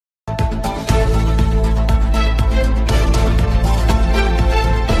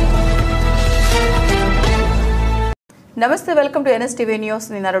నమస్తే, welcome to Nstv news.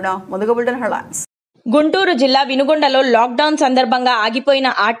 నేను అరుణ. ముందుగా బులెటిన్ హెడ్లైన్స్. గుంటూరు జిల్లా వినుగొండలో లాక్డౌన్ సందర్భంగా ఆగిపోయిన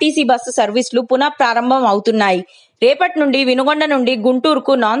ఆర్టీసీ బస్సు సర్వీసులు పునః ప్రారంభం అవుతున్నాయి. రేపటి నుండి వినుగొండ నుండి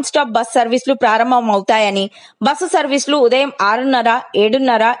గుంటూరుకు నాన్ స్టాప్ బస్ సర్వీసులు ప్రారంభం అవుతాయని, బస్సు సర్వీసులు ఉదయం 6:30,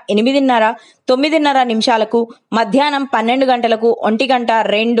 7:30, 8:30, 9:30 నిమిషాలకు, మధ్యాహ్నం 12 గంటలకు, 1 గంట,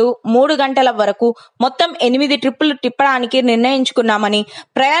 2, 3 గంటల వరకు మొత్తం 8 ట్రిప్పులు తిప్పడానికి నిర్ణయించుకున్నామని,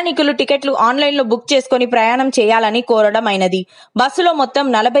 ప్రయాణికులు టికెట్లు ఆన్లైన్లో బుక్ చేసుకుని ప్రయాణం చేయాలని కోరడమైనది. బస్సులో మొత్తం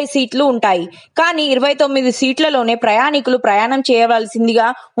 40 సీట్లు ఉంటాయి. కానీ 29 సీట్లలోనే ప్రయాణికులు ప్రయాణం చేయవలసిందిగా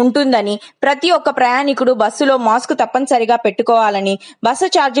ఉంటుందని, ప్రతి ఒక్క ప్రయాణికుడు బస్సులో మాస్క్ తప్పనిసరిగా పెట్టుకోవాలని, బస్సు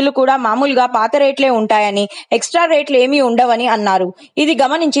ఛార్జీలు కూడా మామూలుగా పాత రేట్లే ఉంటాయని, ఎక్స్ట్రా రేట్లు ఏమీ ఉండవని అన్నారు. ఇది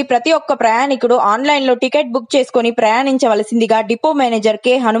గమనించి ప్రతి ఒక్క ప్రయాణికుడు ఆన్లైన్లో టికెట్ బుక్ చేసుకుని ప్రయాణించవలసిందిగా డిపో మేనేజర్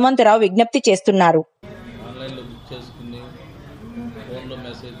కె హనుమంతరావు విజ్ఞప్తి చేస్తున్నారు. ఆన్లైన్లో బుక్ చేసుకుని ఫోన్లో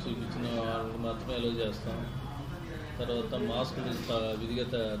మెసేజ్ చూపించిన వాళ్ళు మాత్రమే అలో చేస్తాం. తర్వాత మాస్కులు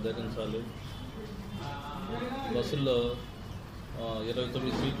విధిగత ధరించాలి. బస్సుల్లో 29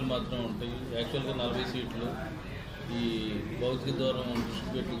 సీట్లు మాత్రమే ఉంటాయి. యాక్చువల్గా 40 సీట్లు. ఈ భౌతిక దూరం దృష్టి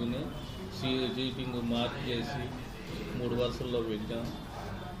పెట్టుకుని సీటింగ్ మార్క్ చేసి 3 వరుసల్లో పెట్టాం.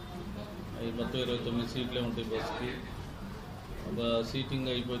 అవి మొత్తం 29 సీట్లే ఉంటాయి బస్సుకి. సీటింగ్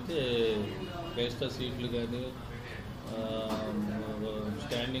అయిపోతే ఎక్స్ట్రా సీట్లు కానీ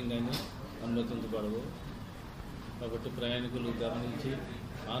స్టాండింగ్ కానీ అనుమతించబడవు. కాబట్టి ప్రయాణికులు గమనించి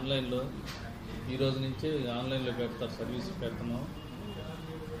ఆన్లైన్లో ఈరోజు నుంచి ఆన్లైన్లో పెడతారు, సర్వీస్ పెడుతున్నాం.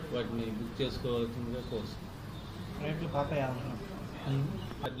 వాటిని బుక్ చేసుకోవాల్సిందిగా కోసం.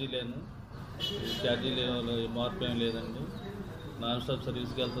 ఛార్జీలు మార్పు ఏం లేదండి. నాన్ స్టాప్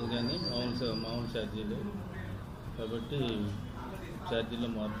సర్వీస్కి వెళ్తుంది కానీ మామూలు ఛార్జీలు. కాబట్టి ఛార్జీలో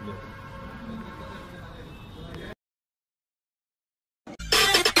మార్పు లేదు.